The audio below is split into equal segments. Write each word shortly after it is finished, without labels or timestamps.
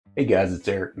Hey guys, it's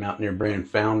Eric, Mountaineer Brand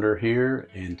founder here,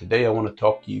 and today I want to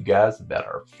talk to you guys about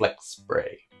our Flex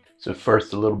Spray. So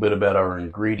first, a little bit about our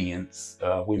ingredients.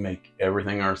 We make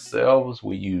everything ourselves.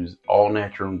 We use all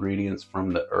natural ingredients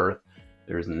from the earth.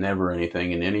 There's never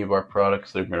anything in any of our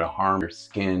products that are going to harm your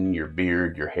skin, your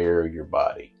beard, your hair, your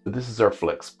body. So this is our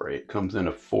Flex Spray. It comes in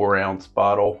a 4-ounce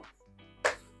bottle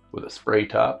with a spray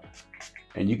top,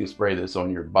 and you can spray this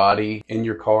on your body, in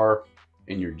your car,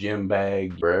 in your gym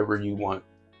bag, wherever you want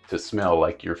to smell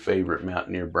like your favorite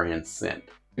Mountaineer Brand scent.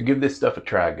 So give this stuff a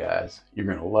try, guys. You're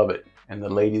gonna love it, and the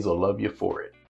ladies will love you for it.